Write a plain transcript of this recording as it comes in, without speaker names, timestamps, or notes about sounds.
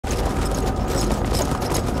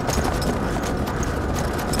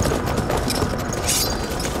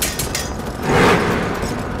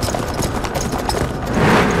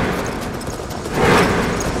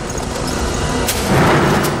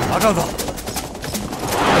上走。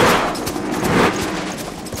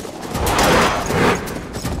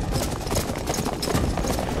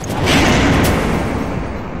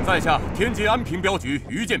在下天津安平镖局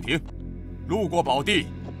于建平，路过宝地，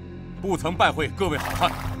不曾拜会各位好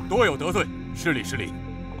汉，多有得罪，失礼失礼。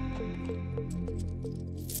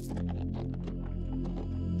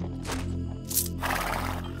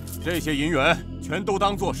这些银元全都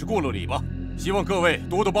当做是过路礼吧，希望各位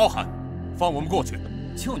多多包涵，放我们过去。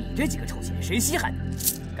就你这几个臭钱，谁稀罕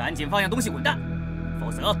你？赶紧放下东西滚蛋，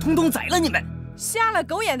否则通通宰了你们！瞎了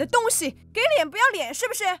狗眼的东西，给脸不要脸是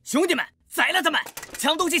不是？兄弟们，宰了他们！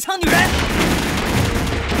抢东西，抢女人！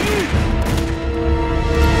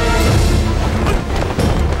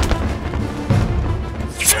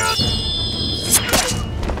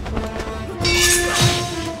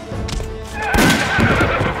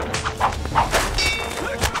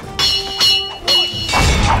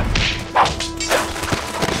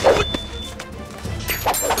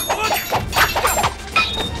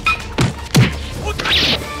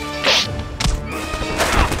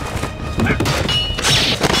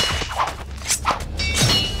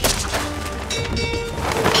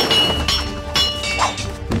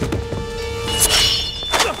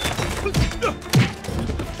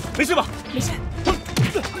没事吧？没事。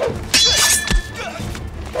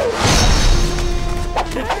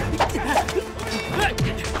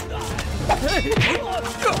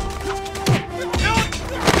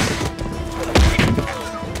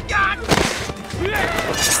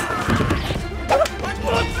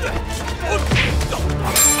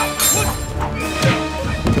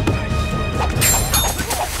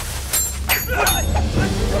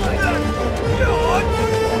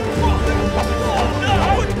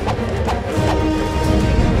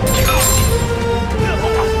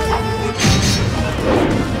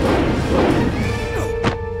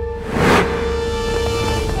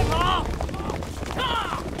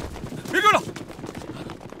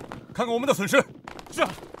看看我们的损失。是。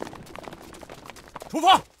出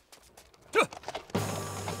发。这。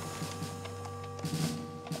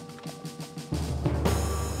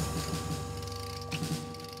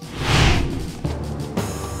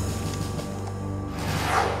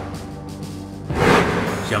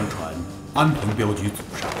相传安平镖局祖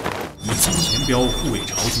上以金钱镖护卫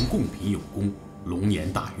朝廷贡品有功，龙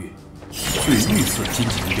颜大悦，遂御赐金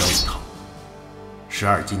钱镖一套。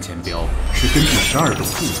12金钱镖是根据12种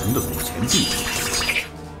不同的古钱币制成，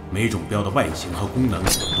每种镖的外形和功能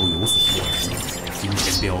都有所不同。金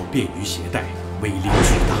钱镖便于携带，威力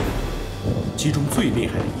巨大。其中最厉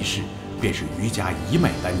害的一式，便是瑜伽一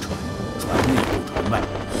脉单传，传内不传外，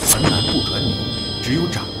传男不传女，只有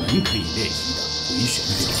掌门可以练习的回旋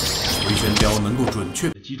镖。回旋镖能够准确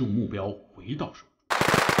地击中目标，回到手。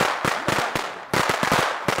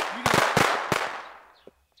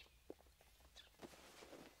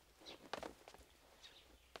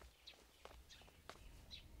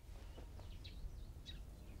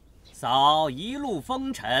扫一路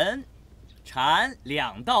风尘，缠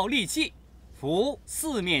2道利器，扶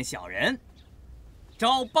4面小人，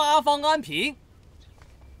招8方安平，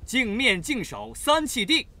镜面净手3气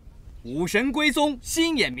定，武神归宗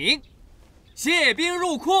心眼明，谢兵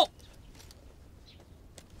入库。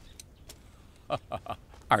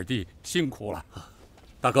二弟辛苦了，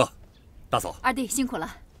大哥、大嫂，二弟辛苦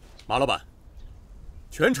了。马老板，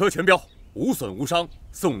全车全镖无损无伤，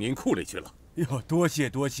送您库里去了。哟，多谢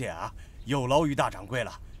多谢啊！有劳于大掌柜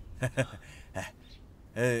了。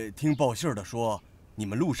哎，听报信的说，你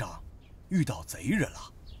们路上遇到贼人了。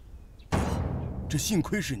哎呦，这幸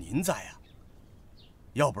亏是您在啊，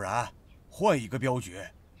要不然换一个镖局，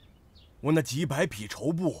我那几百匹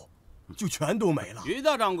绸布就全都没了。于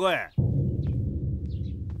大掌柜，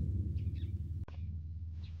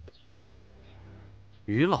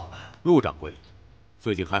于老板，陆掌柜，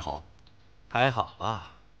最近还好？还好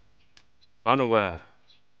吧。马掌柜，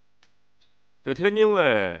这天津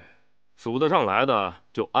卫数得上来的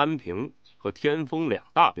就安平和天丰2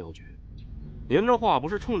大镖局。您这话不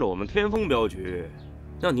是冲着我们天丰镖局，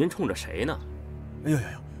那您冲着谁呢？哎呦呦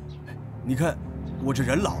呦！你看我这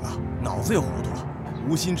人老了，脑子也糊涂了，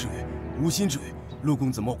无心之语，无心之语。陆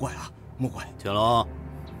公子莫怪啊，莫怪。天龙，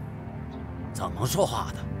怎么说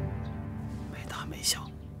话的？没大没小。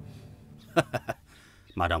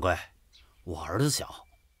马掌柜，我儿子小。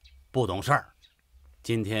不懂事儿，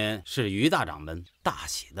今天是于大掌门大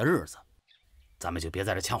喜的日子，咱们就别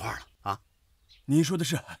在这呛话了啊！您说的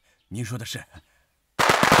是，您说的是。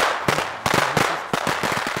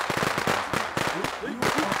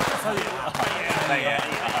三爷，三爷，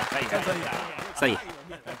三爷，三爷，三爷，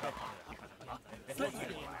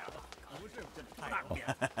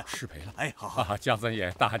失陪了。哎，好，江三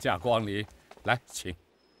爷大驾光临，来，请。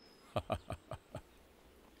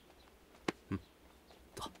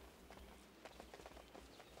走。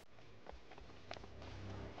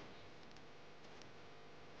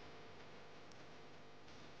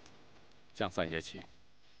江三爷请。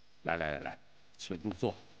来，请入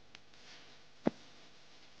座。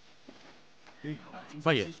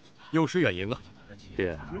三爷，有失远迎啊。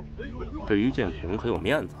爹，这于建平很有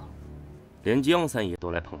面子，连江三爷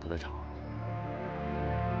都来捧他的场。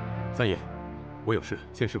三爷，我有事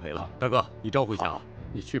先失陪了。大哥，你招呼一下。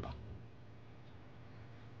你去吧。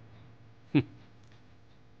哼，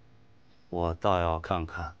我倒要看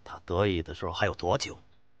看他得意的时候还有多久。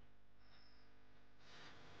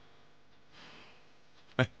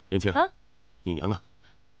哎，年青啊，你娘呢？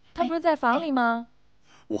她不是在房里吗？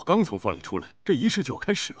我刚从房里出来，这仪式就要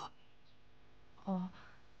开始了。哦，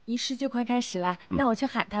仪式就快开始了，那我去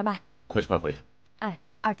喊她吧。快去快回。哎，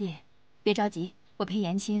二弟，别着急，我陪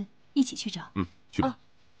延青一起去找。去吧。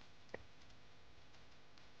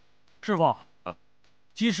师傅，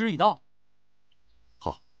吉时已到。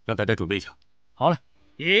好，让大家准备一下。好嘞。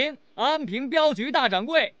迎安平镖局大掌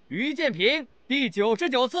柜于建平第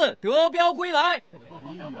99次得镖归来。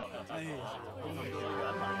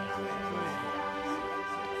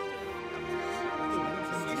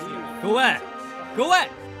各位，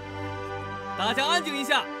大家安静一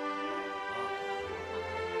下。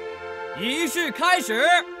仪式开始。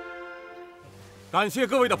感谢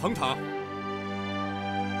各位的捧场。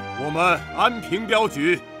我们安平镖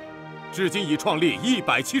局至今已创立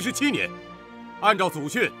177年，按照祖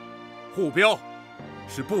训，护镖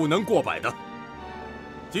是不能过百的。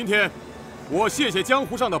今天，我谢谢江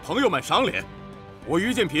湖上的朋友们赏脸，我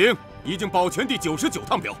于建平已经保全第99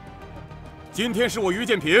趟镖。今天是我于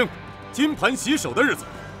建平金盆洗手的日子，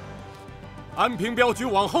安平镖局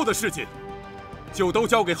往后的事情，就都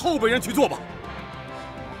交给后辈人去做吧。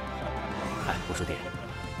哎，我说爹，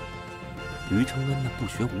于承恩那不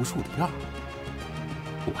学无术的样儿，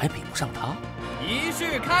我还比不上他。仪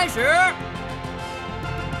式开始。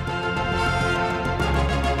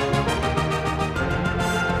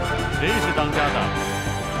谁是当家的？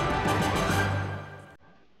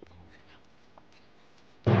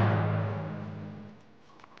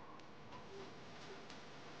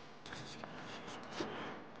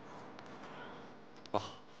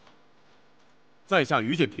在下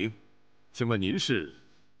于建平，请问您是？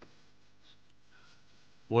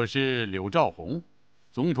我是柳兆宏，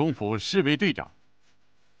总统府侍卫队长。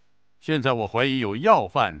现在我怀疑有要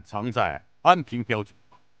犯藏在安平镖局。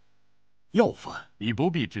要犯？你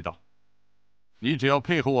不必知道，你只要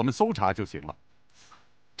配合我们搜查就行了。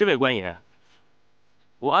这位官爷，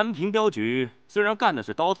我安平镖局虽然干的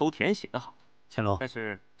是刀头舔血的好，乾隆，但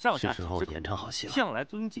是上下是时候演场好戏了。向来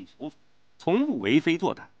遵纪守法，从不为非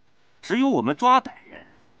作歹。只有我们抓歹人，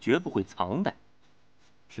绝不会藏歹，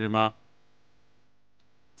是吗？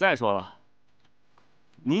再说了，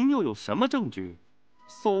您又有什么证据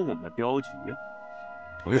搜我们镖局啊？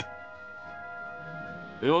承认。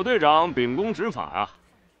柳队长秉公执法啊！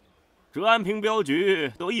这安平镖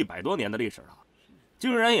局都100多年的历史了，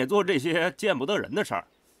竟然也做这些见不得人的事儿。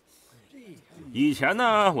以前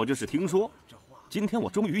呢，我就是听说，今天我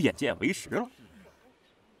终于眼见为实了。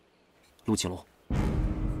陆青龙，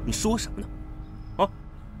你说什么呢？啊，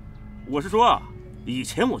我是说啊，以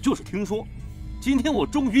前我就是听说，今天我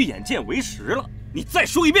终于眼见为实了。你再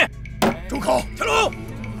说一遍！住口！乾隆，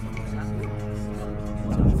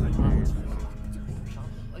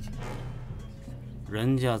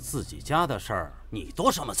人家自己家的事儿，你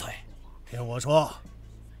多什么嘴？听我说，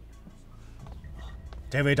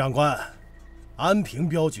这位长官，安平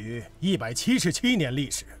镖局177年历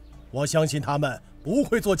史，我相信他们不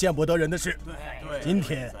会做见不得人的事。今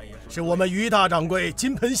天是我们于大掌柜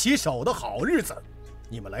金盆洗手的好日子，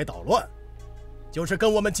你们来捣乱，就是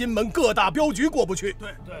跟我们金门各大镖局过不去。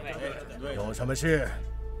对，有什么事，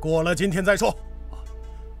过了今天再说。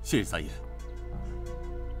谢谢三爷。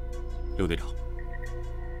刘队长，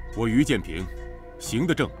我于建平行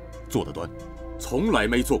得正，坐得端，从来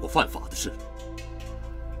没做过犯法的事。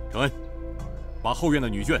承恩，把后院的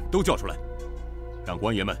女眷都叫出来，让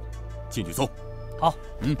官爷们进去搜。好。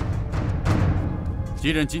既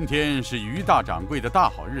然今天是于大掌柜的大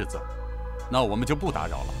好日子，那我们就不打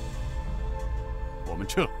扰了。我们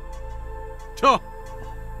撤。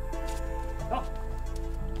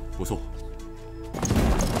不错。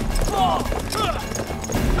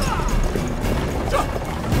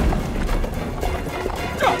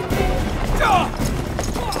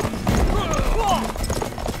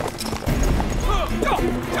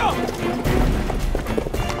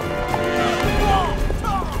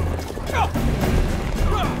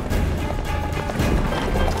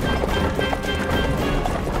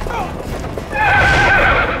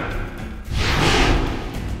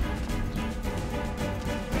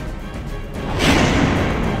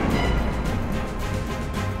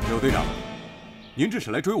这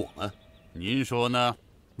是来追我们？您说呢？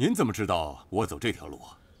您怎么知道我走这条路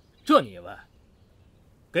啊？这你也问？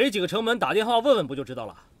给几个城门打电话问问不就知道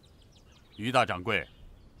了？于大掌柜，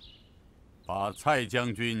把蔡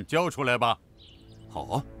将军交出来吧。好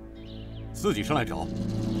啊，自己上来找。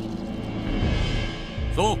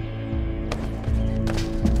走。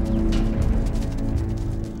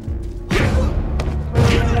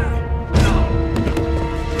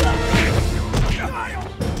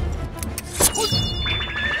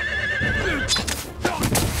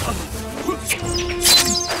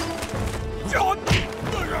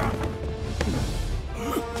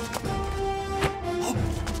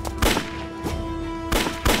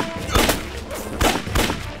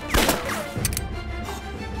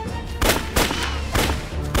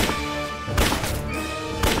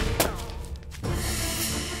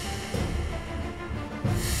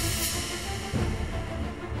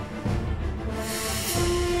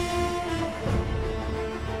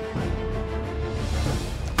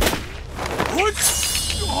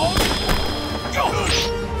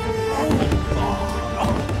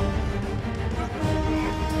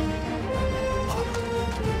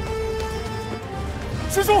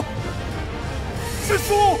 师叔，师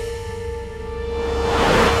叔，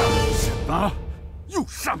什么？又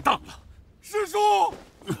上当了！师叔，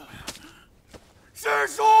师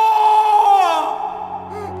叔，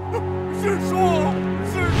师叔，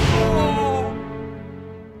师叔！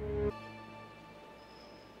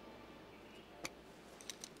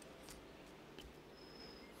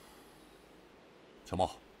乔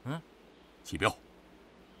茂，起镖。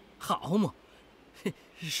好嘛，嘿，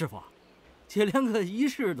师傅。 这连个仪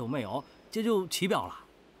式都没有，这就起镖了？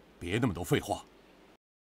别那么多废话。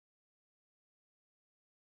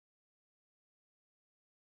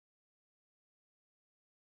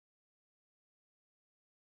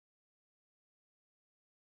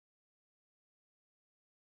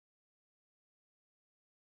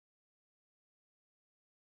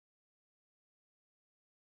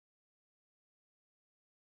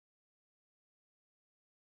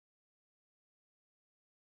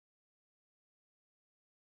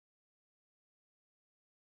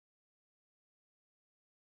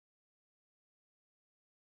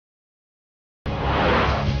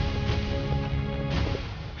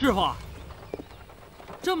师傅，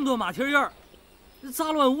这么多马蹄印儿，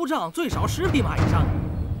杂乱无章，最少10匹马以上，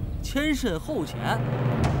前深后浅，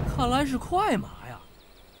看来是快马呀，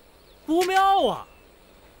不妙啊！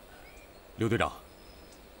刘队长，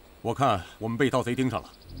我看我们被盗贼盯上了。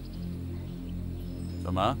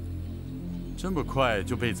怎么，这么快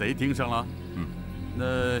就被贼盯上了？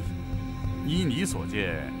那依你所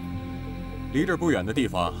见，离这儿不远的地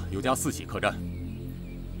方有家4喜客栈，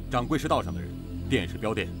掌柜是道上的人。 店是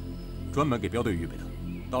镖店，专门给镖队预备的。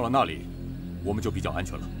到了那里，我们就比较安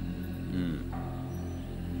全了。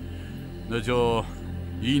那就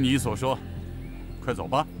依你所说，快走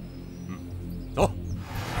吧。走。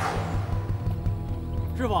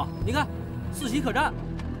师傅，你看4喜客栈，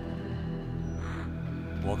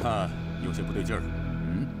我看有些不对劲儿。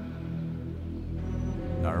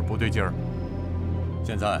哪儿不对劲儿？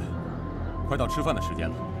现在快到吃饭的时间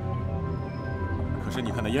了，可是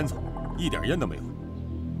你看那烟囱。 一点烟都没有，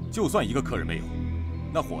就算一个客人没有，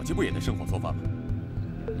那伙计不也得生火做饭吗？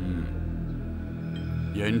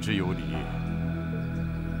言之有理。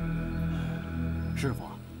师傅，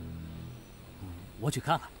我去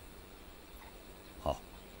看看。好，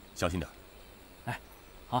小心点。哎，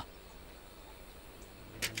好。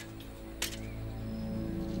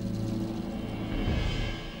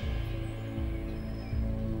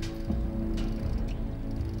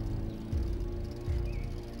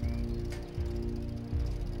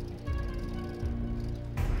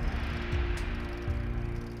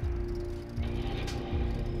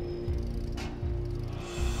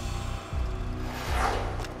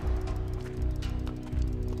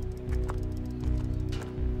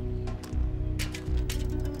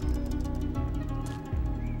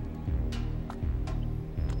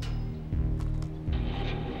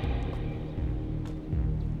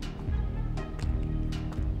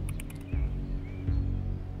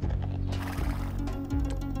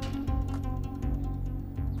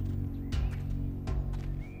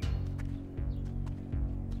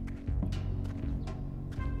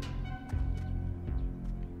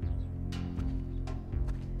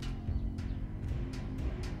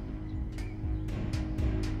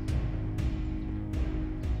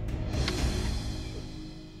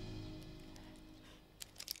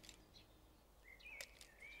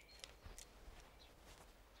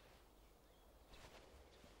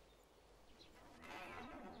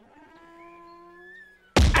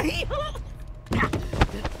哎呦！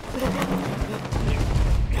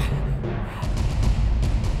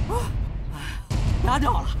压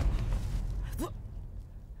掉了。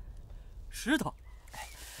石头，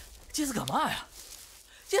这是干嘛呀？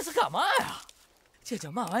这是干嘛呀？这叫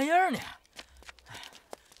嘛玩意儿呢？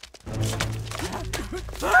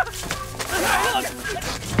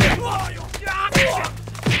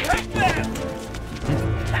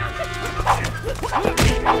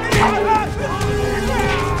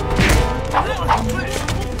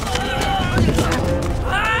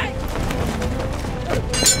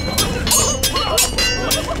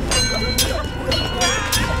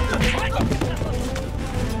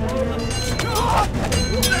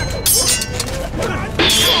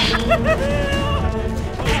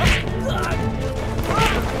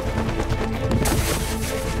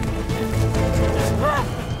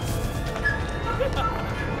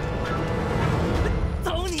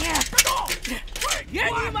走你！也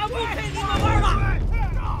你妈不陪你们玩了！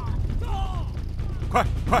快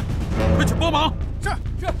去帮忙！是。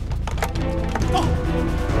到。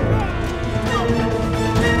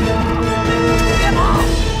别跑！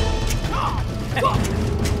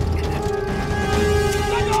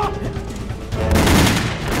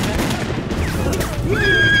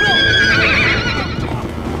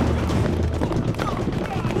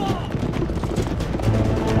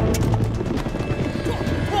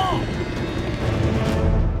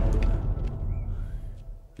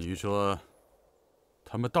你说，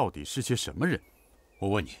他们到底是些什么人？我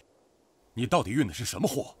问你，你到底运的是什么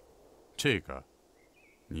货？这个，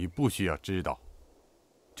你不需要知道。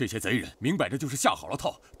这些贼人明摆着就是下好了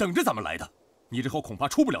套，等着咱们来的。你之后恐怕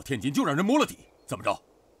出不了天津，就让人摸了底。怎么着？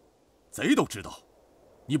贼都知道，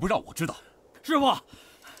你不让我知道。师傅，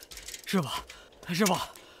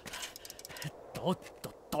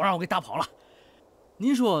都让我给打跑了。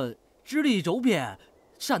您说，直隶周边、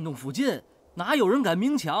山东附近，哪有人敢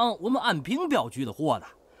明抢我们安平镖局的货的？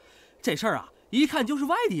这事儿啊，一看就是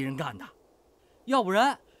外地人干的，要不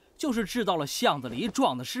然就是知道了箱子里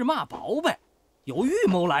装的是嘛宝贝，有预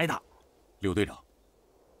谋来的。刘队长，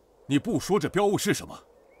你不说这镖物是什么，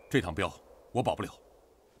这趟镖我保不了。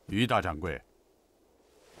于大掌柜，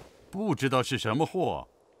不知道是什么货，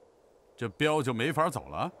这镖就没法走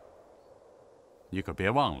了。你可别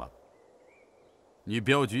忘了，你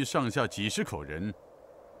镖局上下几十口人，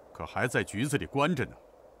可还在局子里关着呢。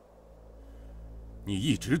你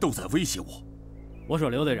一直都在威胁我。我说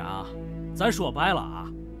刘队长，咱说白了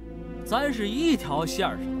啊，咱是一条线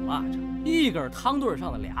上的蚂蚱，一根糖墩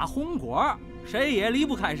上的俩红果，谁也离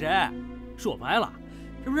不开谁。说白了，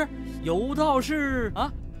是不是有道是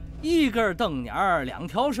啊，一根灯捻两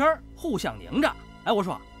条绳互相拧着。哎，我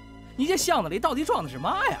说，你这箱子里到底装的是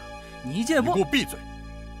嘛呀？你这不……你给我闭嘴！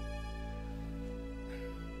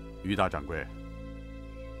于大掌柜，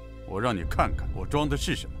我让你看看我装的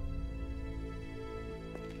是什么。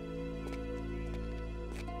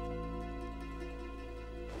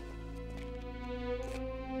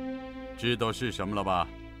知道是什么了吧？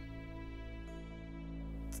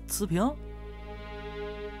瓷瓶？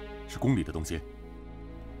是宫里的东西？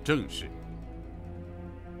正是。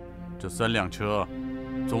这3辆车，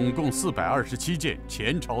总共427件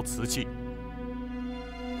前朝瓷器。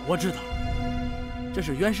我知道，这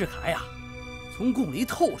是袁世凯呀，从宫里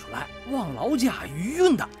偷出来，往老家余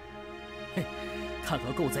运的。嘿，他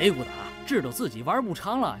可够贼乎的啊！知道自己玩不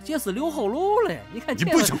长了，这是留后路了。你看，你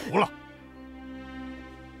不许胡了！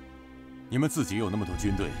你们自己有那么多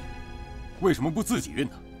军队，为什么不自己运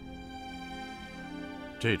呢？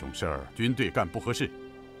这种事儿军队干不合适，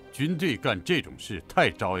军队干这种事太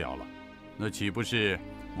招摇了，那岂不是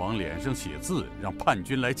往脸上写字，让叛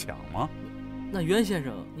军来抢吗？那袁先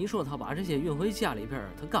生，你说他把这些运回家里边，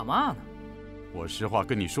他干嘛呢？我实话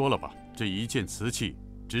跟你说了吧，这一件瓷器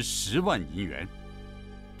值10万银元，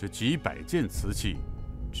这几百件瓷器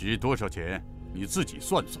值多少钱？你自己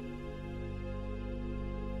算算。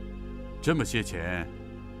这么些钱，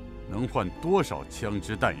能换多少枪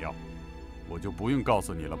支弹药？我就不用告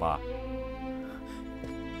诉你了吧？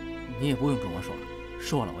你也不用跟我说了，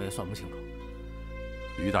说了我也算不清楚。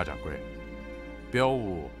于大掌柜，镖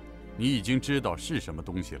物你已经知道是什么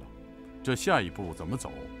东西了，这下一步怎么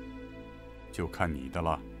走，就看你的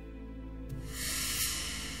了。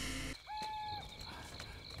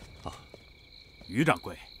于掌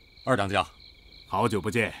柜，二当家，好久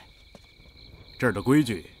不见。这儿的规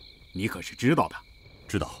矩，你可是知道的。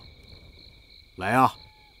知道。来啊，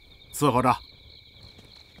伺候着。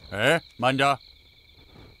哎，慢着，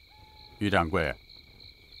于掌柜，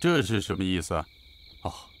这是什么意思啊？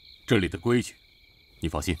哦，这里的规矩，你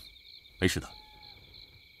放心，没事的。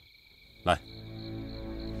来。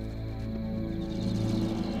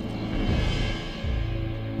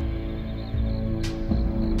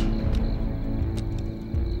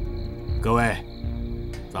各位，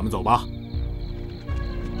咱们走吧。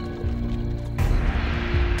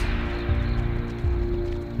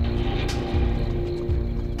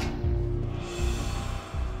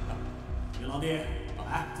李老弟，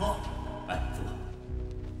来坐。哎，坐。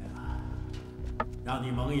让你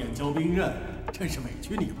蒙眼交兵刃，真是委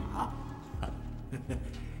屈你了啊！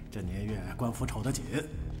这年月官府瞅得紧，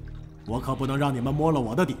我可不能让你们摸了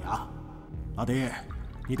我的底啊！老弟，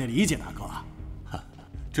你得理解大哥。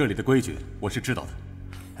这里的规矩我是知道的。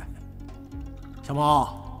小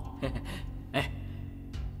猫，哎，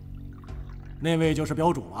那位就是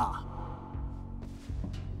镖主吧？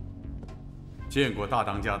见过大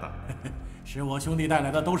当家的。是我兄弟带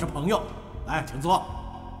来的，都是朋友。来，请坐。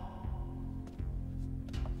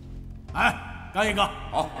来，干一个。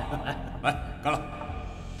好，来，干了。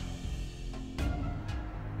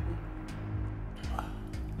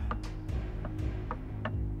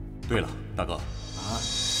对了，大哥，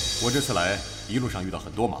我这次来一路上遇到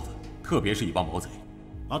很多麻烦，特别是一帮毛贼。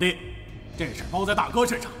老弟，这事包在大哥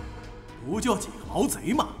身上，不就几个毛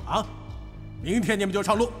贼吗？啊，明天你们就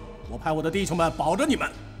上路，我派我的弟兄们保着你们。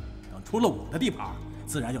等出了我的地盘，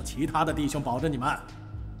自然有其他的弟兄保着你们。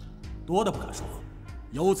多的不敢说，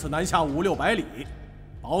由此南下5、600里，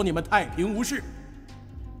保你们太平无事。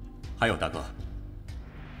还有大哥，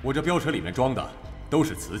我这镖车里面装的都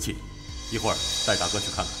是瓷器，一会儿带大哥去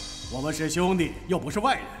看看。我们是兄弟，又不是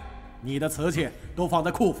外人，你的瓷器都放在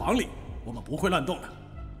库房里，我们不会乱动的。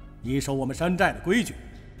你守我们山寨的规矩，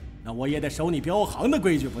那我也得守你镖行的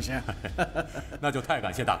规矩，不是？那就太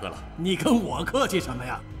感谢大哥了。你跟我客气什么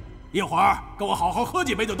呀？一会儿跟我好好喝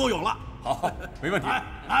几杯就都有了。好，没问题。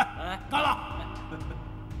来，干了！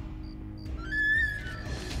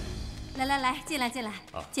来，进来。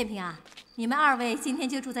建平啊，你们2位今天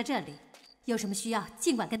就住在这里，有什么需要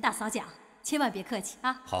尽管跟大嫂讲，千万别客气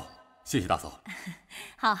啊。好，谢谢大嫂。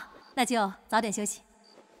好，那就早点休息。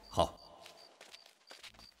好。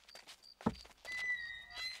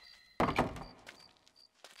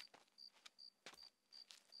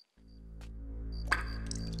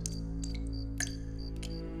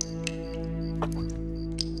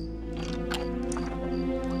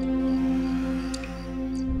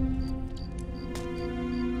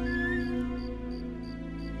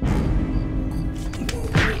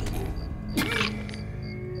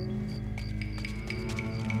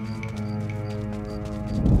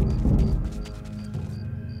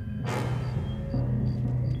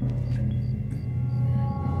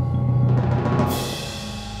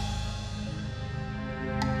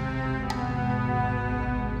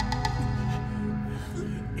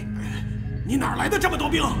你哪来的这么多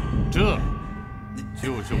兵？这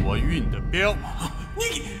就是我运的镖。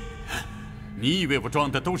你以为我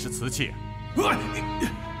装的都是瓷器？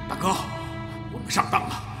大哥，我们上当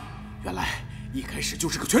了，原来一开始就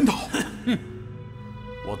是个圈套。哼，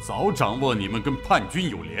我早掌握你们跟叛军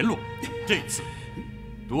有联络，这次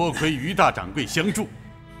多亏于大掌柜相助，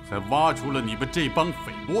才挖出了你们这帮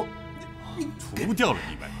匪窝，除掉了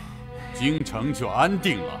你们，京城就安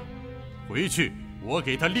定了。回去我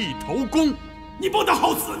给他立头功。你不能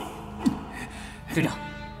好死你！队长，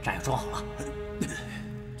炸药装好了，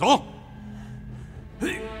走。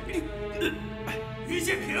于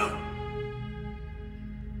建平，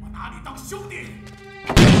我拿你当兄弟。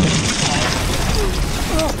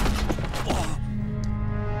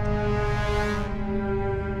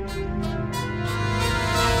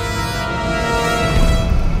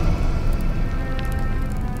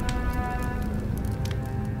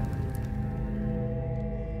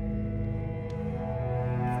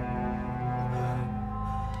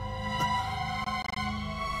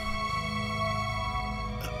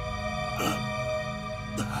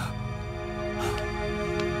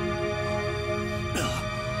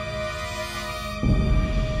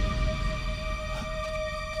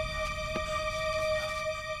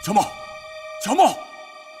乔茂，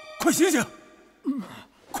快醒醒！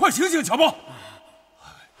快醒醒，乔茂！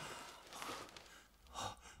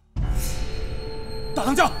大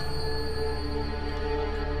当家！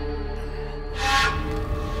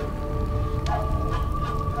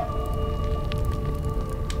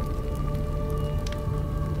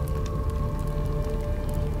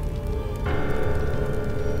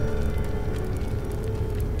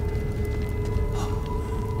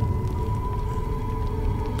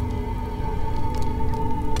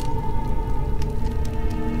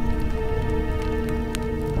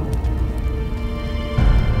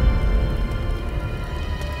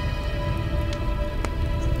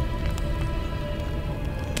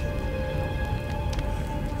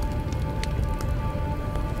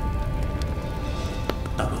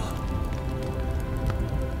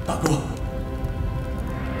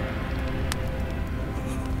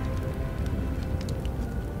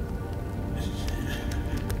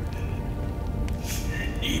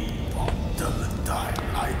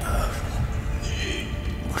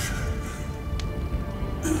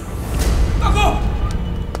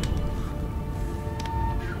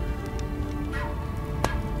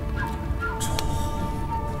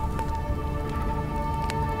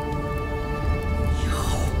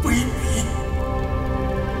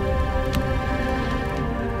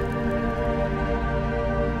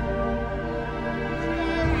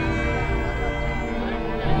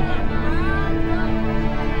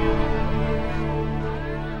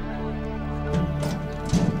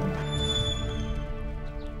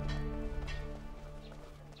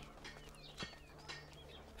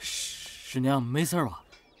师娘没事吧？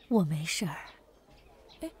我没事儿。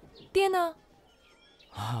哎，爹呢？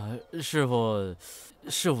啊，师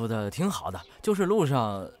傅的挺好的，就是路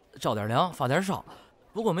上着点凉，发点烧，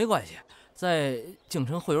不过没关系，在京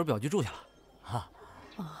城会友镖局住下了。啊。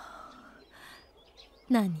哦，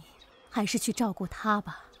那你还是去照顾他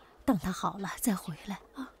吧，等他好了再回来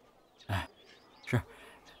啊。哎，是，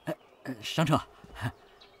哎，上车。哎。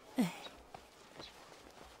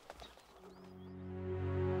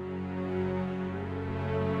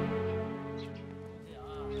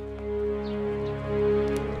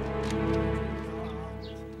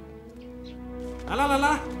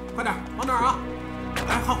来，快点，往哪儿啊？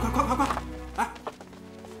来，好，快，来，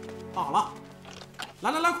放好了，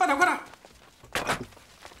来，快点。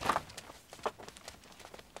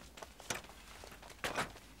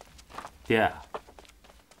爹，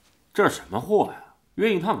这是什么货呀？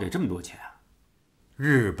运一趟给这么多钱？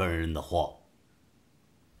日本人的货，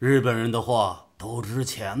日本人的货都值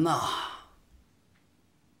钱呐。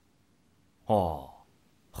哦，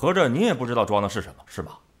合着你也不知道装的是什么，是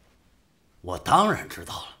吧？我当然知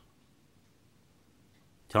道了。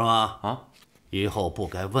强啊啊，以后不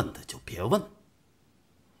该问的就别问。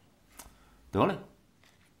得嘞。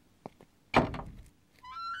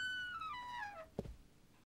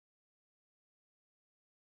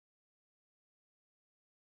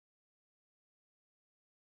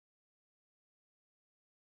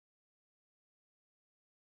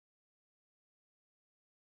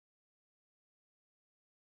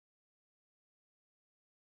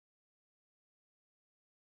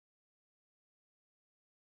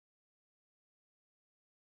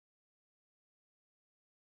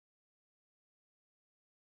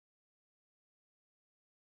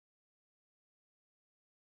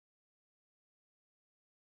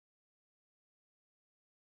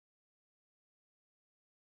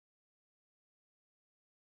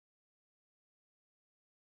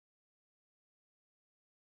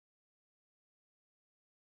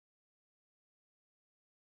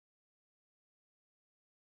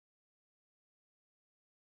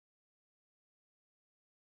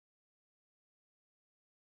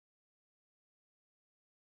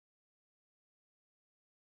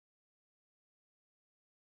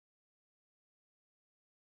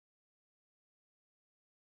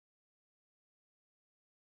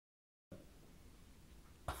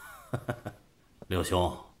刘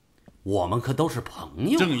兄，我们可都是朋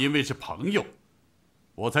友。正因为是朋友，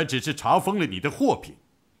我才只是查封了你的货品，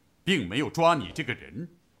并没有抓你这个人。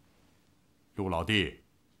陆老弟，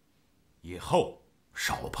以后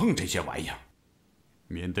少碰这些玩意儿，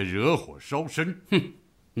免得惹火烧身。哼，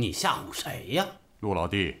你吓唬谁呀？陆老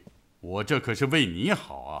弟，我这可是为你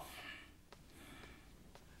好啊。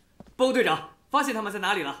报告队长，发现他们在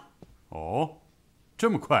哪里了？哦，这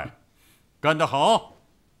么快，干得好！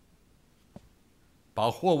把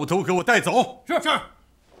货物都给我带走。是。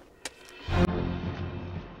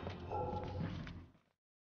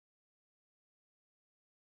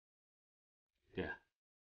爹，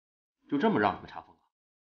就这么让你们查封了？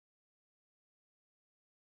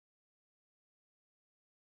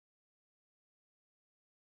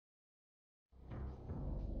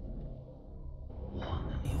我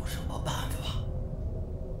能有什么办法？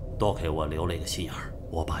多给我留了一个心眼儿，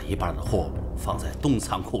我把一半的货物放在东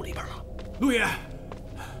仓库里边了。陆爷，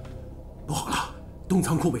不好了，东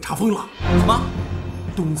仓库被查封了。什么？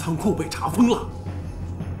东仓库被查封了。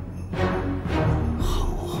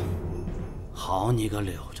好你个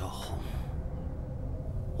柳兆红，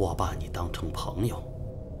我把你当成朋友，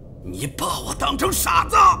你把我当成傻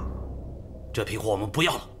子。这批货我们不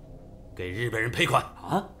要了，给日本人赔款。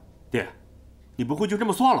啊，爹，你不会就这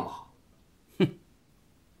么算了吧？哼，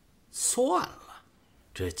算了，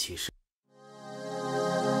这岂是？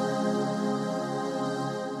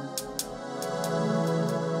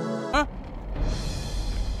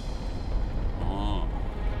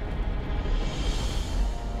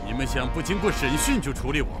你们想不经过审讯就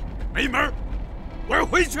处理我，没门儿！我要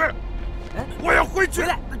回去，我要回去，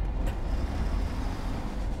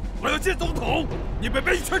我要见总统！你们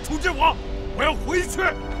没权处置我，我要回去！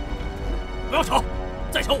不要吵，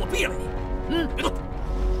再吵我毙了你！别动！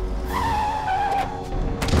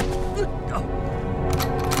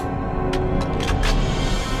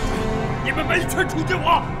你们没权处置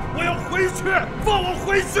我，我要回去，放我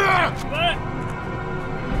回去！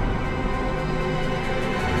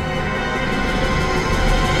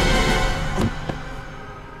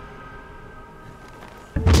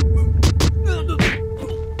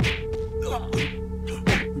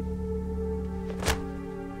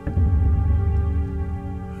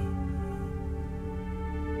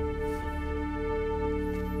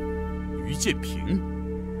建平，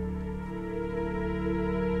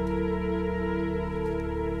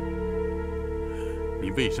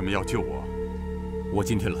你为什么要救我？我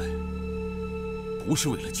今天来，不是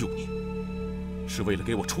为了救你，是为了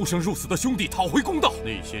给我出生入死的兄弟讨回公道。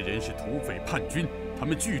那些人是土匪叛军，他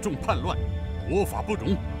们聚众叛乱，国法不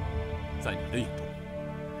容。在你的眼中，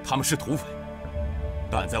他们是土匪，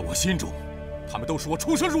但在我心中，他们都是我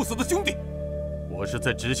出生入死的兄弟。我是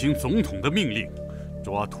在执行总统的命令，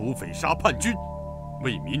抓土匪，杀叛军，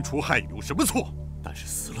为民除害，有什么错？但是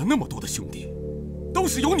死了那么多的兄弟，都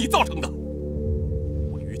是由你造成的。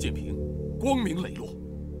我于建平光明磊落，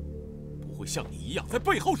不会像你一样在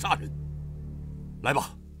背后杀人。来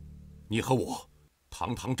吧，你和我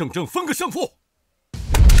堂堂正正分个胜负。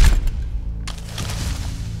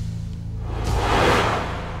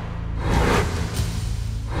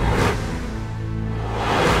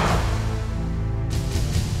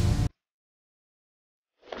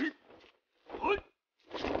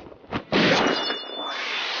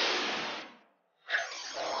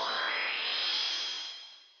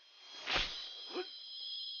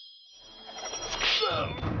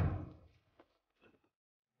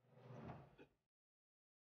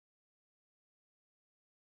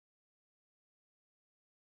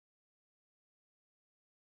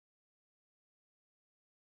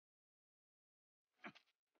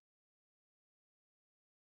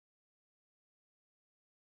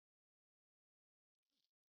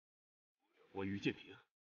我于建平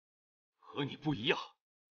和你不一样，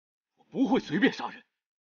我不会随便杀人。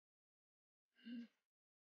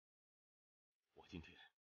我今天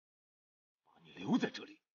把你留在这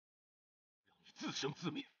里，让你自生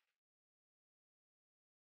自灭。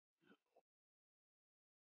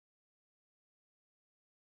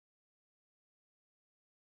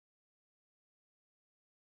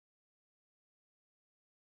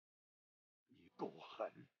你够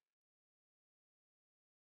狠！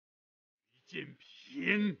建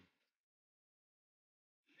平，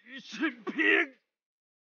于建平，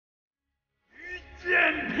于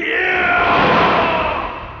建平。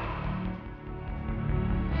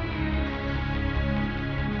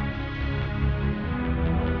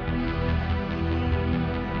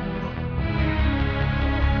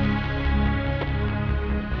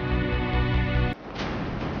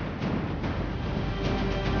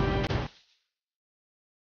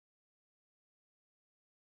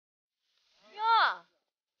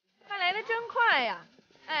真快呀！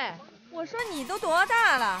哎，我说你都多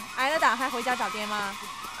大了，挨了打还回家找爹妈？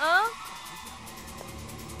啊？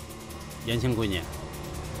言情闺女，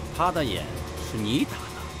他的眼是你打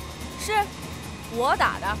的？是，我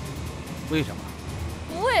打的。为什么？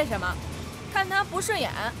不为什么，看他不顺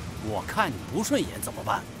眼。我看你不顺眼怎么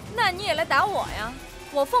办？那你也来打我呀！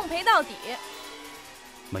我奉陪到底。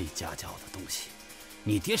没家教的东西，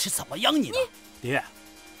你爹是怎么养你的？爹，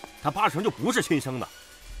他八成就不是亲生的。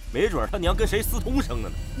没准他娘跟谁私通生的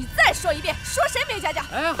呢？你再说一遍，说谁没家教？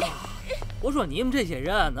哎，我说你们这些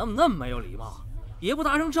人怎么那么没有礼貌？也不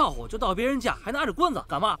打声招呼就到别人家，还拿着棍子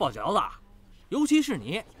干嘛？包饺子？尤其是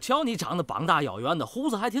你，瞧你长得膀大腰圆的，胡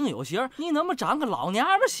子还挺有型，你怎么长个老娘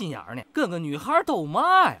们心眼呢？跟个女孩斗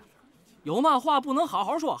嘛呀？有嘛话不能好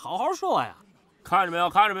好说，好好说呀！看着没有，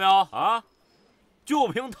看着没有啊？就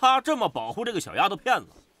凭他这么保护这个小丫头片子，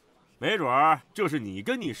没准就是你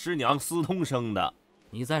跟你师娘私通生的。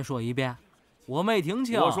你再说一遍，我没听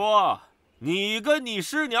清。我说，你跟你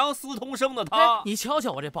师娘私通生的他。哎，你瞧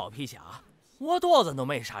瞧我这暴脾气啊！我多子都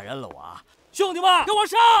没杀人了，我兄弟们，给我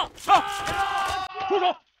上！上！住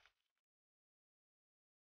手！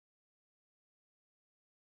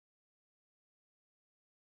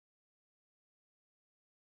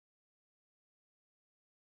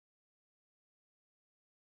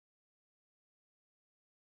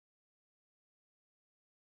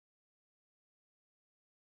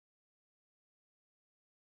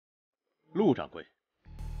陆掌柜，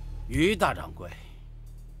于大掌柜，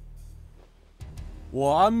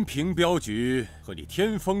我安平镖局和你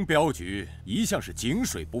天风镖局一向是井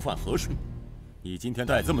水不犯河水，你今天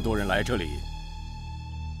带这么多人来这里，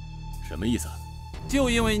什么意思？就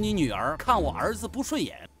因为你女儿看我儿子不顺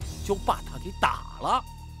眼，就把他给打了。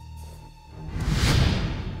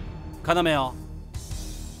看到没有？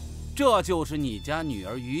这就是你家女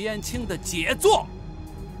儿于燕青的杰作。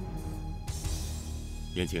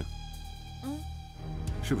燕青。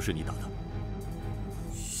是不是你打的？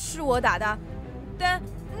是我打的，但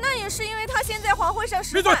那也是因为他先在黄会上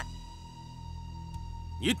示范。闭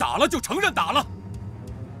嘴！你打了就承认打了，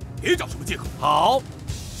别找什么借口。好，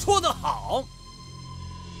说得好。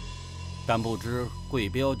但不知贵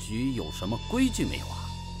镖局有什么规矩没有啊？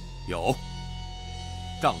有，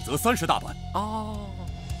杖责30大板。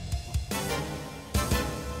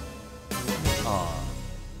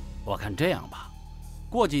我看这样吧，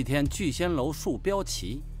过几天聚仙楼树标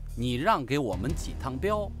齐，你让给我们几趟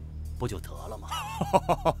镖，不就得了吗？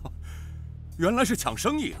原来是抢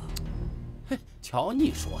生意啊！嘿，瞧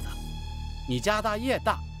你说的，你家大业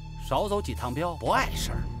大，少走几趟镖不碍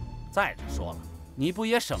事儿。再者说了，你不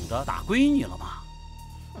也省着打闺女了吗？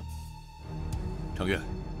程月，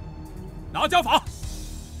拿家法！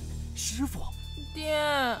师傅，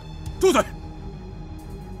爹，住嘴！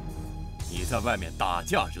你在外面打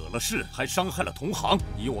架惹了事，还伤害了同行，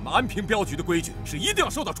以我们安平镖局的规矩，是一定要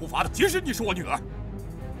受到处罚的。即使你是我女儿，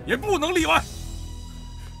也不能例外。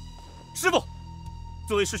师傅，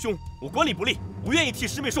作为师兄，我管理不力，我愿意替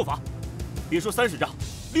师妹受罚。别说30杖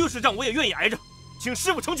，60杖我也愿意挨着，请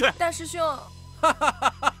师傅成全。大师兄，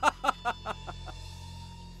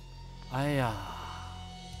哎呀，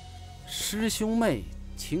师兄妹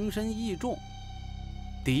情深义重，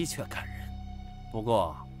的确感人。不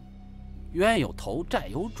过，冤有头，债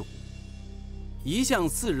有主。一向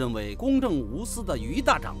自认为公正无私的于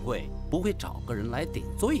大掌柜，不会找个人来顶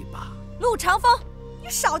罪吧？陆长风，你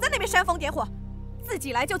少在那边煽风点火，自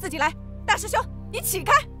己来就自己来。大师兄，你起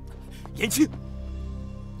开！延青，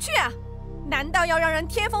去啊！难道要让人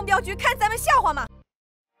天风镖局看咱们笑话吗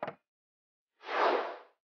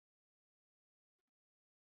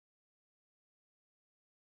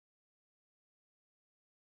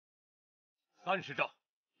？30杖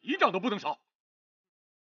，1杖都不能少。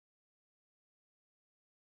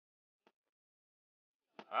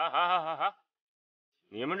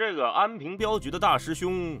你们这个安平镖局的大师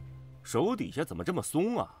兄，手底下怎么这么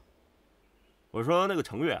松啊？我说那个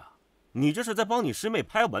程月啊，你这是在帮你师妹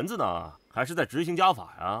拍蚊子呢，还是在执行家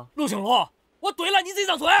法呀？陆小龙，我怼了你这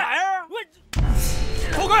张嘴！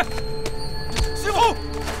走开！师傅！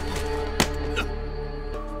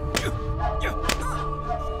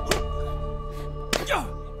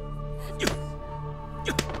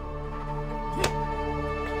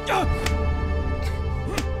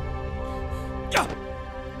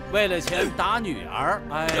为了钱打女儿，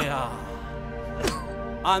哎呀，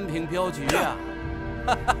安平镖局啊，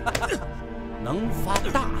能发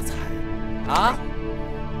大财啊！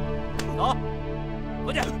走，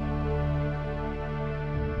回去。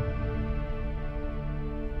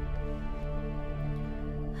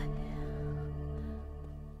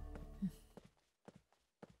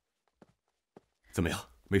怎么样？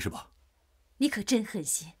没事吧？你可真狠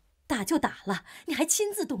心，打就打了，你还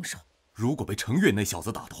亲自动手。如果被程月那小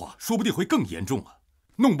子打的话，说不定会更严重啊，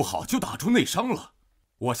弄不好就打出内伤了。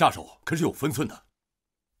我下手可是有分寸的，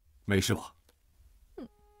没事吧？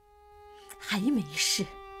还没事，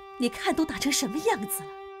你看都打成什么样子了。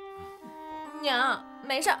娘，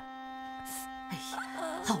没事。哎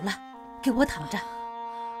呀，好了，给我躺着。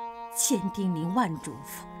千叮咛万嘱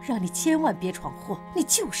咐，让你千万别闯祸，你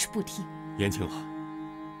就是不听。延青啊，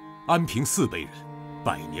安平4辈人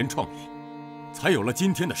100年创业，才有了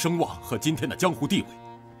今天的声望和今天的江湖地位。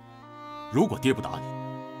如果爹不打你，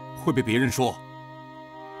会被别人说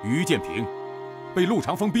于建平被陆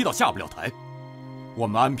长风逼到下不了台，我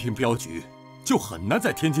们安平镖局就很难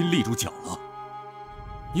在天津立住脚了。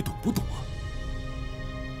你懂不懂啊？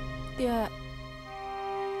爹，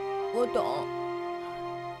我懂。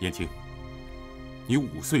延青，你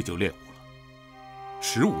5岁就练武了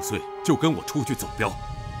，15岁就跟我出去走镖。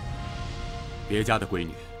别家的闺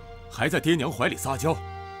女还在爹娘怀里撒娇，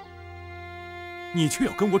你却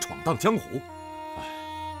要跟我闯荡江湖，哎，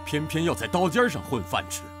偏偏要在刀尖上混饭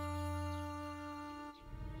吃。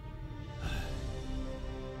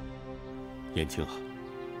延青啊，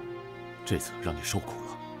这次让你受苦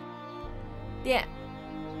了。爹，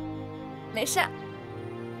没事。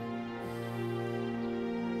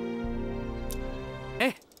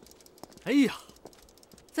哎呀，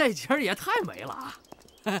这景儿也太美了啊！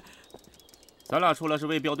咱俩出来是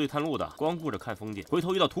为镖队探路的，光顾着看风景，回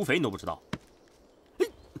头遇到土匪你都不知道。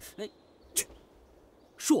去，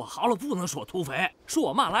说好了不能说土匪，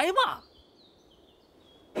说嘛来嘛。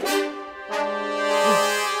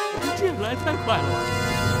这个来太快了吧！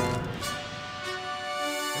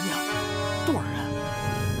怎么样？多少人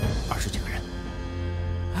？20几个人。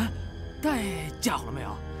啊，带家伙了没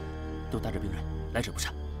有？都带着兵刃，来者不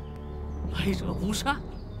善。来者不善，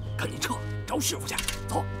赶紧撤，找师傅去。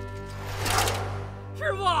走。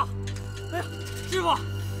师傅，哎呀，师傅，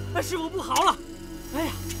哎，师傅不好了！哎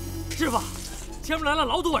呀，师傅，前面来了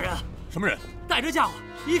老多人。什么人？带着家伙，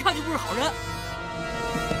一看就不是好人。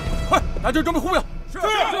快，拿这准备护镖。是。快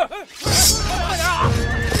点啊！快点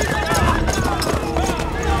啊！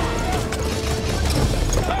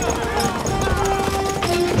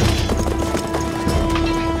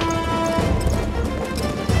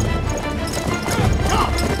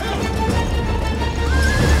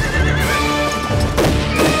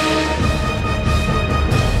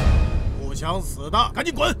赶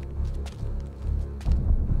紧滚！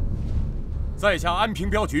在下安平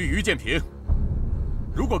镖局于建平。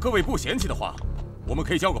如果各位不嫌弃的话，我们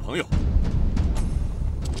可以交个朋友。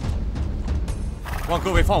望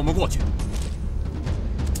各位放我们过去。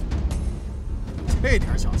这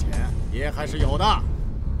点小钱也还是有的。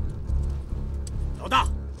老大，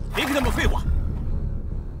别跟他们废话，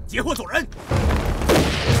截获走人。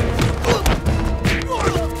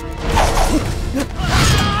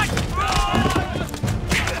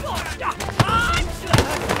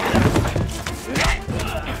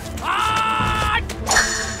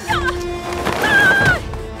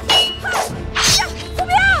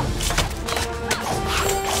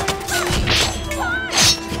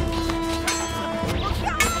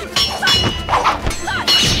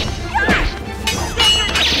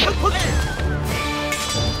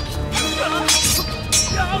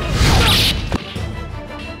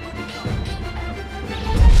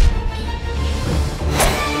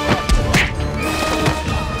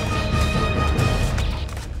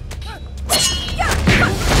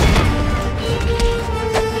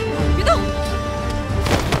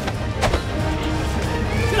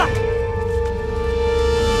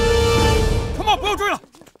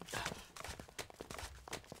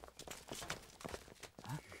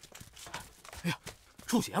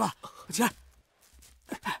出血了，起来！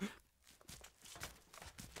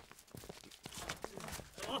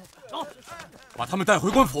走，把他们带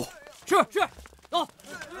回官府。是，走，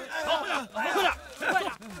快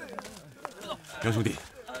点！杨兄弟，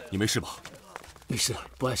你没事吧？没事，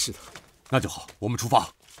不碍事的。那就好，我们出发。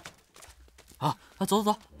好，那走。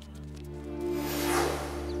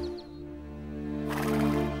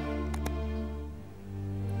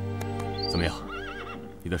怎么样？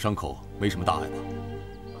你的伤口没什么大碍吧？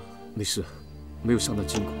没事，没有伤到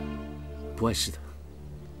筋骨，不碍事的。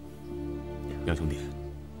杨兄弟，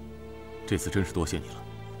这次真是多谢你了。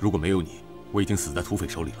如果没有你，我已经死在土匪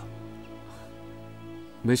手里了。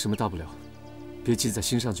没什么大不了，别记在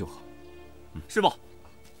心上就好。师傅，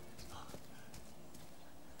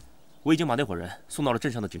我已经把那伙人送到了镇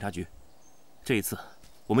上的警察局。这一次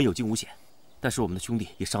我们有惊无险，但是我们的兄弟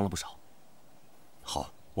也伤了不少。好，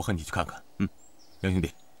我和你去看看。杨兄弟，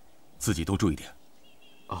自己多注意点。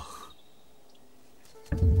啊。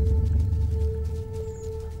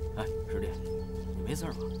哎，师弟，你没事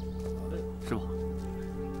吧？师傅。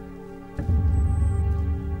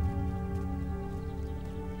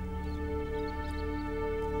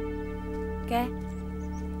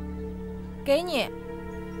给你。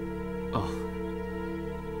啊，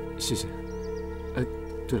谢谢。哎，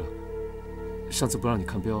对了，上次不让你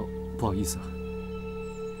看镖，不好意思啊。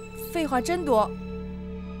废话真多。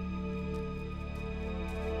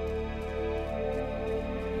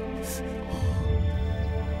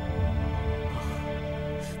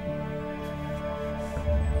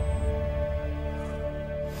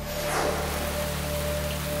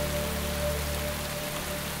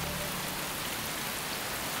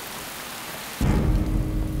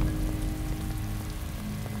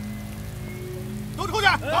都出去！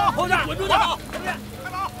走，后去，滚出去！快跑！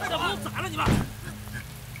怎么都宰了你们？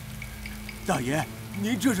大爷，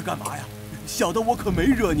您这是干嘛呀？小的我可没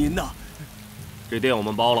惹您呐。这店我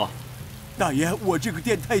们包了。大爷，我这个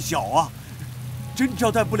店太小啊，真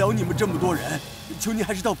招待不了你们这么多人，求您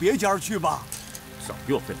还是到别家去吧。少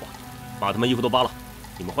给我废话，把他们衣服都扒了，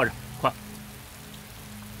你们换上，快！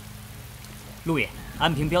陆爷，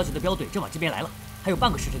安平镖局的镖队正往这边来了，还有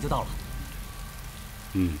半个时辰就到了。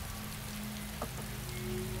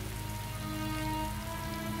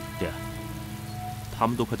爹，他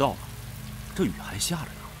们都快到了，这雨还下着呢。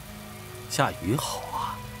下雨好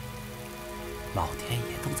啊，老天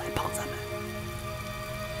爷都在帮咱们。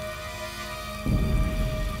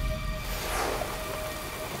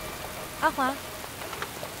阿华，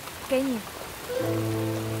给你。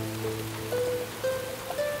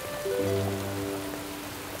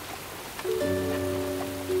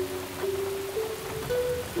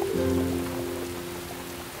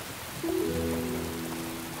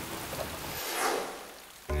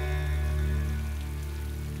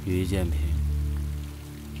于建平，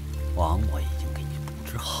网我已经给你布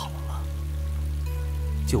置好了，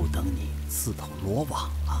就等你自投罗网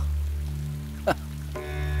了。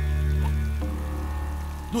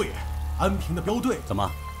陆爷，安平的镖队怎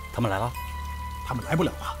么？他们来了？他们来不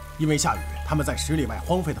了了，因为下雨，他们在10里外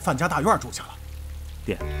荒废的范家大院住下了。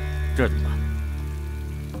爹，这怎么办？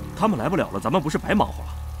他们来不了了，咱们不是白忙活了？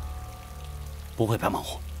不会白忙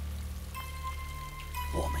活。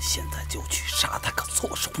我们现在就去杀他个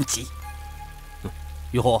措手不及。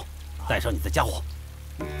于虎，带上你的家伙。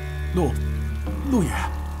陆爷，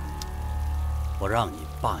我让你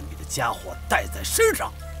把你的家伙带在身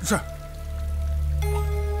上。是。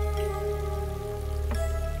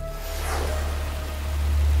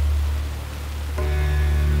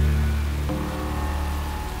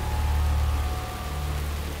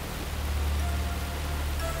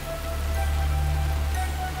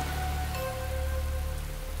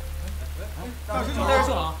大师兄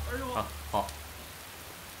好。好。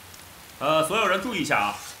所有人注意一下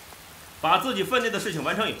啊，把自己分内的事情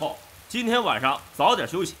完成以后，今天晚上早点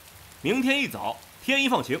休息，明天一早天一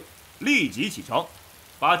放晴，立即启程，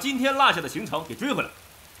把今天落下的行程给追回来。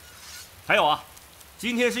还有啊，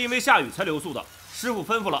今天是因为下雨才留宿的，师傅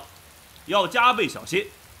吩咐了，要加倍小心。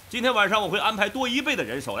今天晚上我会安排多1倍的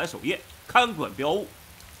人手来守夜，看管标物，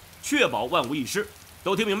确保万无一失。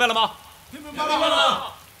都听明白了吗？听明白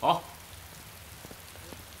了。好。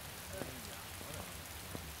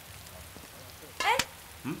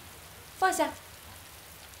放下。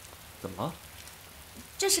怎么了？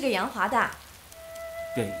这是给杨华的。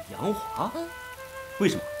给杨华？为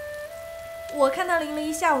什么？我看他淋了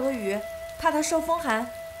一下午的雨，怕他受风寒。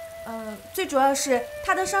最主要是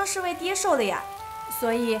他的伤是为爹受的呀，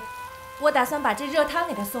所以我打算把这热汤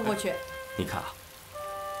给他送过去。你看啊，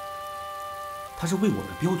他是为我们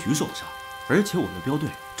镖局受的伤，而且我们镖队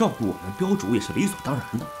照顾我们镖主也是理所当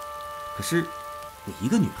然的。可是你一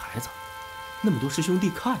个女孩子，那么多师兄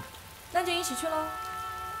弟看着呢。那就一起去喽。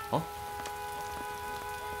好。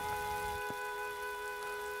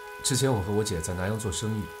之前我和我姐在南阳做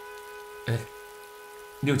生意，哎，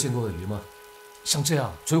你有见过鳄鱼吗？像这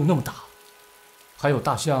样嘴有那么大，还有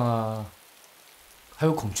大象啊，还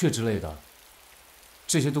有孔雀之类的，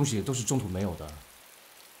这些东西也都是中土没有的。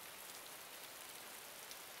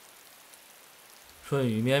春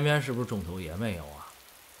雨绵绵是不是中土也没有啊？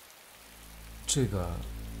这个。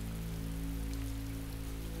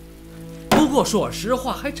不过说实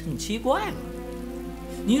话，还真奇怪了。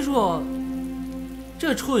你说，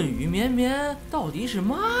这春雨绵绵到底是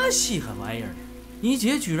嘛稀罕玩意儿呢？你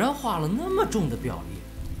姐居然花了那么重的标力，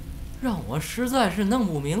让我实在是弄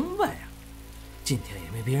不明白呀。今天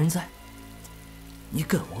也没别人在，你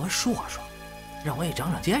跟我说说，让我也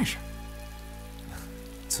长长见识。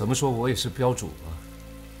怎么说我也是镖主嘛，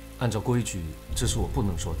按照规矩，这是我不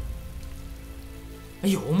能说的。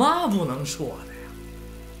有嘛不能说的呀？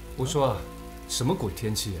我说啊。什么鬼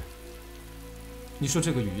天气啊！你说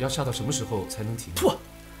这个雨要下到什么时候才能停？不，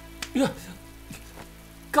呀，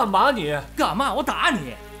干嘛你？干嘛？我打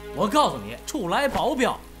你！我告诉你，出来保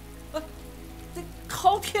镖，得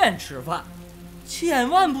靠天吃饭，千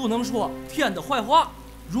万不能说天的坏话。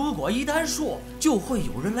如果一旦说，就会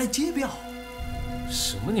有人来劫镖。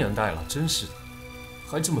什么年代了，真是的，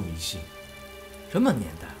还这么迷信。什么年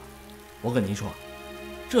代了？我跟你说，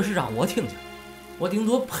这是让我听见。我顶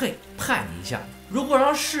多拍你一下，如果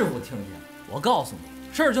让师傅听见，我告诉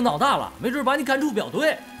你，事儿就闹大了，没准把你赶出镖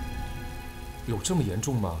队。有这么严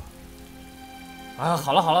重吗？啊，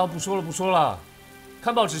好了，不说了，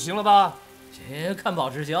看报纸行了吧？行，看报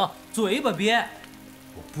纸行，嘴巴别。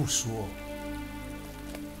我不说。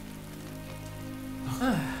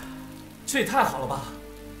哎，这也太好了吧？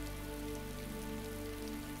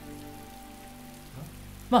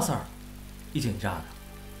嘛事儿？一惊一乍的。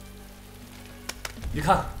你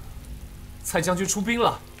看，蔡将军出兵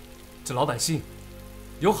了，这老百姓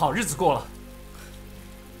有好日子过了。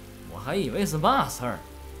我还以为是嘛事儿，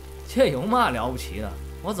这有嘛了不起的？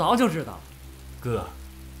我早就知道。哥，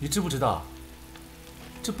你知不知道？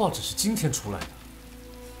这报纸是今天出来的，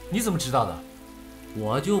你怎么知道的？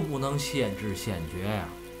我就不能先知先觉呀，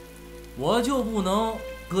我就不能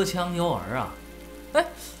隔墙有耳啊！哎，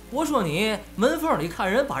我说你门缝里看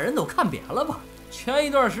人，把人都看扁了吧？前一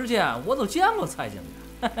段时间我都见过蔡将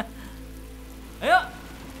军。哎呀，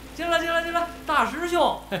进来，大师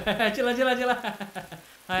兄，进来。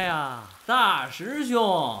哎呀，大师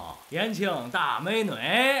兄，年轻大美女，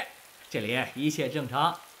这里一切正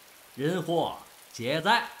常，人祸皆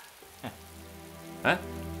在。哎，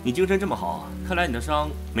你精神这么好，看来你的伤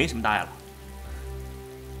没什么大碍了。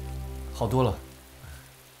好多了。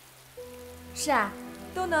是啊，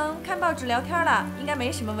都能看报纸聊天了，应该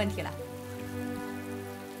没什么问题了。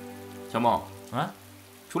小孟啊，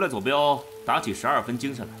出来走镖，打起12分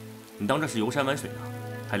精神来。你当这是游山玩水呢，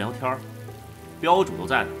还聊天？镖主都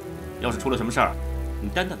在呢，要是出了什么事儿，你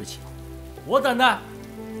担得起吗？我担待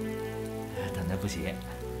不起。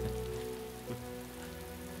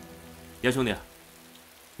杨兄弟，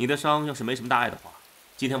你的伤要是没什么大碍的话，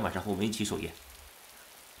今天晚上和我们一起守夜。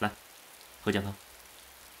来，喝姜汤。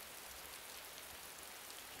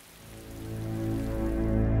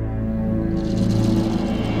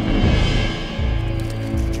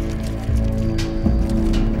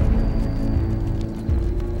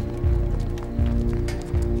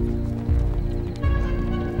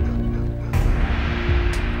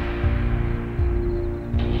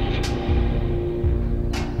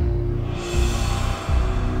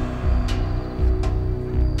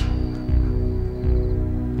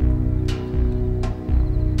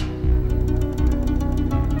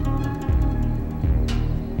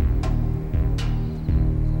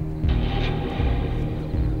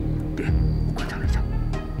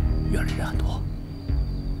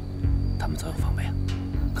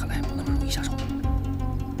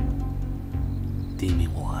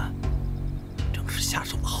们正是下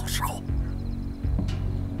手的好时候。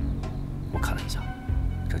我看了一下，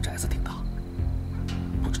这宅子挺大，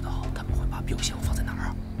不知道他们会把标箱放在哪儿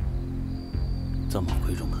啊？这么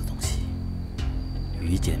贵重的东西，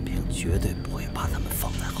于建平绝对不会把它们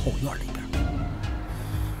放在后院里边。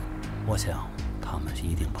我想，他们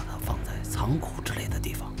一定把它放在仓库之类的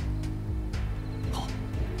地方。好，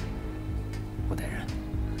我带人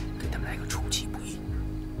给他们来个出其不意，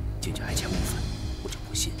解决爱钱无分，我就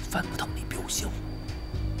不信翻不到那标箱。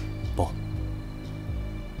不，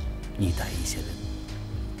你带一些人，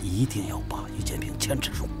一定要把于建平牵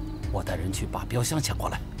制住。我带人去把标箱抢过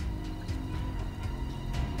来。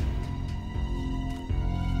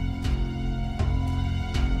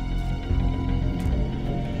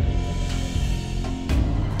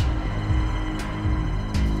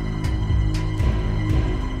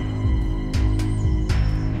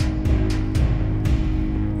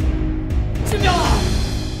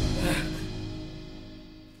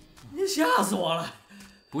吓死我了！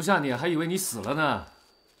不吓你还以为你死了呢。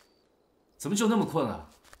怎么就那么困啊？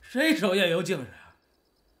谁守夜有精神啊？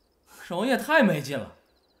守夜太没劲了，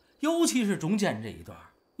尤其是中间这一段。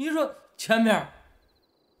你说前面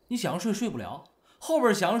你想睡睡不了，后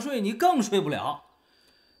边想睡你更睡不了，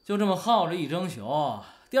就这么耗着一整宿。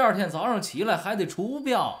第二天早上起来还得出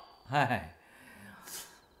标。哎，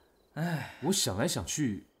我想来想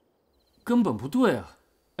去，根本不对啊！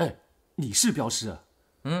哎，你是镖师啊？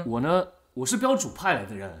我呢，我是镖主派来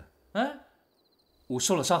的人。哎，我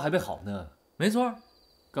受了伤还没好呢。没错，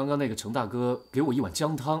刚刚那个程大哥给我一碗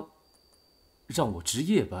姜汤，让我值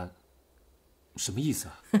夜班，什么意思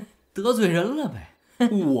啊？得罪人了呗。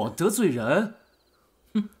我得罪人？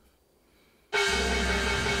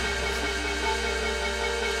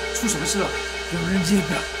出什么事了？有人进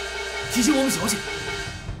来，提醒我们小心。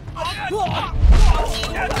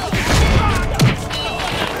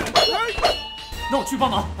那我去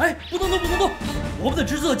帮忙。哎，不能动，不能动！我们的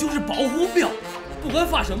职责就是保护镖，不管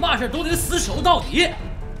发生嘛事都得死守到底。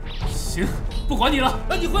行，不管你了。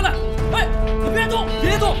哎，你回来！哎，你别动，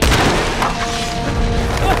别动！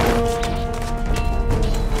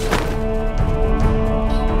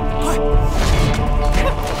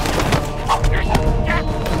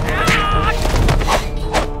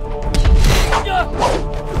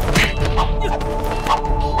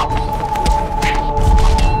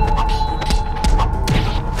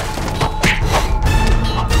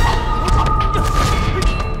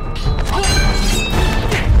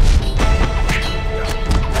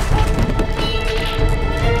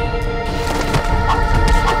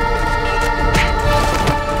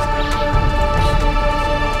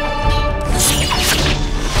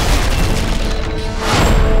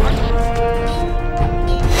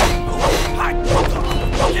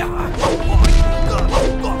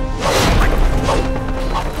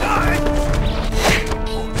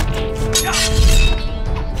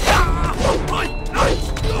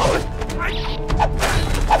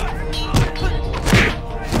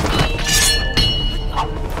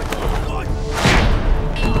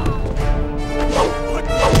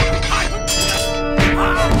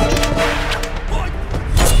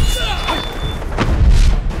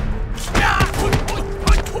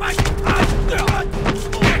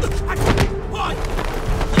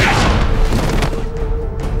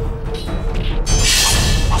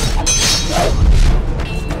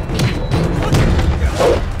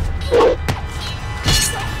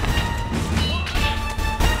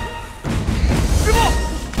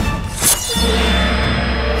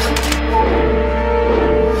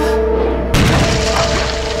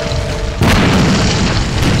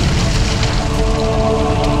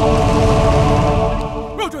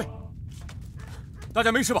大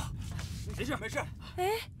家没事吧？没事，没事。哎，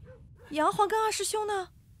杨皇跟二师兄呢？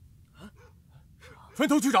分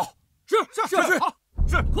头去找。是，好，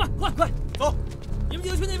是，快，走！你们几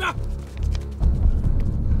个去那边。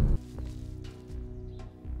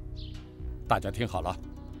大家听好了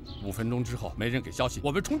，5分钟之后没人给消息，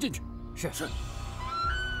我们冲进去。是。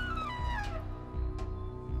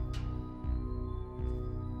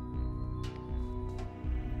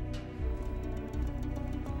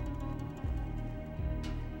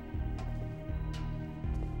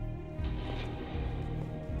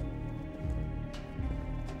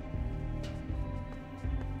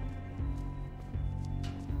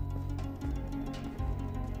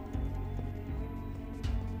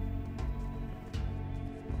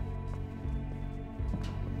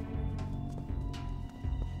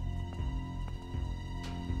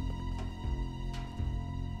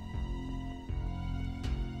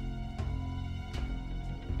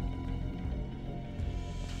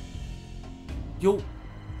哟，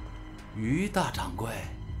于大掌柜，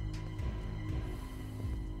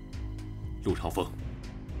陆长风，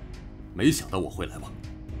没想到我会来吧？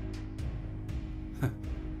哼，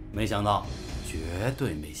没想到，绝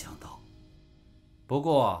对没想到。不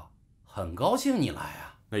过很高兴你来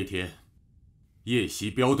啊。那天夜袭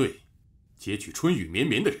镖队，劫取春雨绵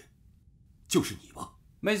绵的人，就是你吗？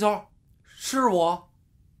没错，是我。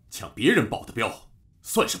抢别人保的镖，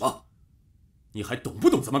算什么？你还懂不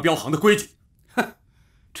懂咱们镖行的规矩？哼，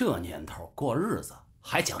这年头过日子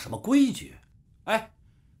还讲什么规矩？哎，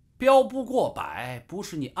镖不过百，不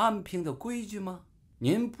是你安平的规矩吗？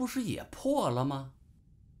您不是也破了吗？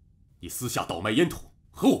你私下倒卖烟土，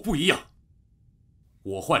和我不一样。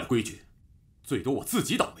我坏了规矩，最多我自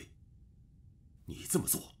己倒霉。你这么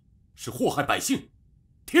做，是祸害百姓，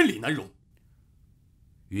天理难容。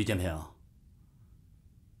于建平，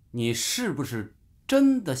你是不是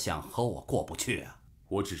真的想和我过不去啊？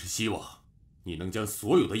我只是希望你能将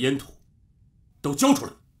所有的烟土都交出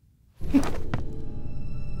来。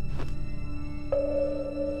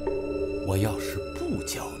我要是不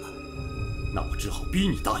交呢？那我只好逼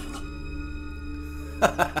你答应了。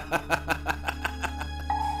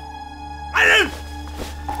来人！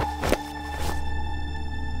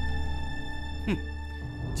哼，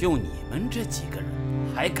就你们这几个人，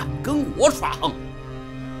还敢跟我耍横？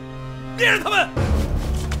猎人他们！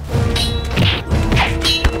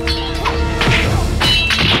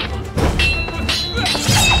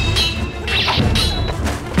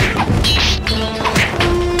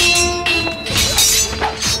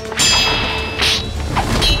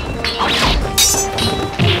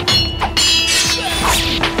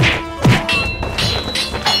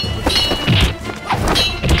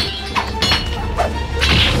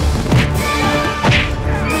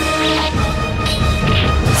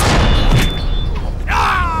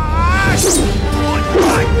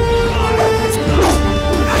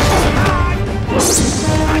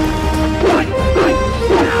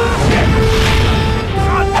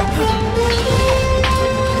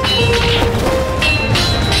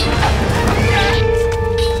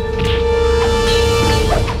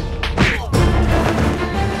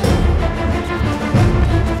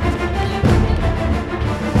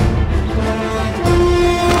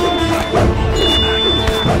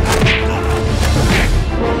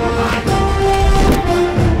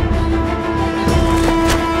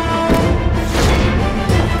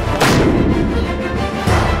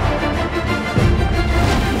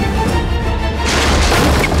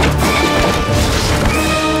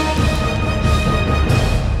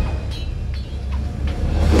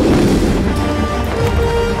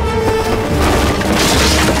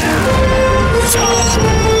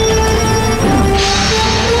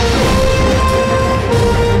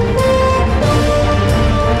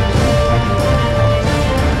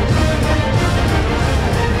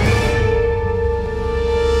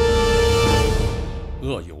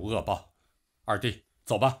恶有恶报，二弟，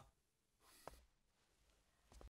走吧。